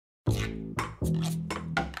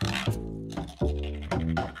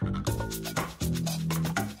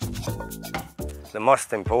The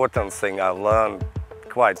most important thing I've learned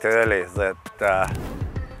quite early is that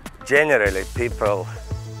generally people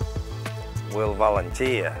will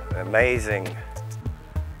volunteer. Amazing,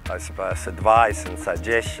 I suppose, advice and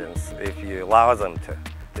suggestions if you allow them to.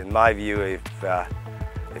 In my view, if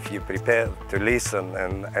you're prepared to listen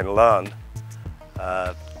and learn,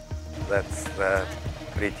 that's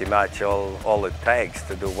pretty much all it takes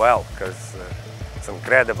to do well, because it's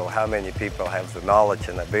incredible how many people have the knowledge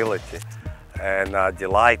and ability and are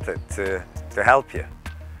delighted to help you.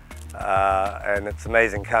 And it's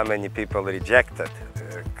amazing how many people reject it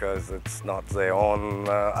because it's not their own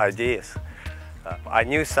ideas. I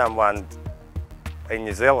knew someone in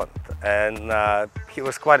New Zealand, and he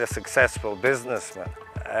was quite a successful businessman.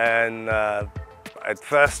 And at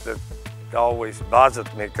first it always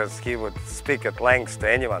bothered me because he would speak at length to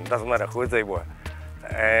anyone, doesn't matter who they were,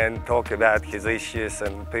 and talk about his issues,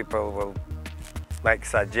 and people will make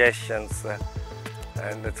suggestions.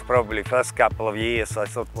 And it's probably first couple of years I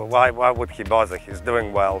thought, well, why would he bother? He's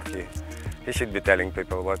doing well. He should be telling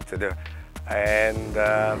people what to do. And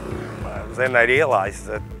then I realized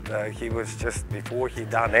that he was just, before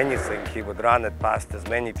he'd done anything, he would run it past as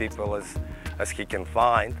many people as he can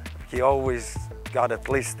find. He always got at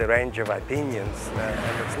least a range of opinions,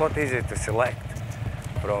 and it's not easy to select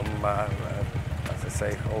from, as I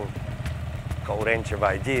say, whole range of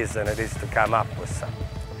ideas than it is to come up with some.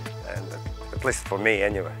 And at least for me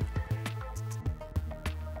anyway.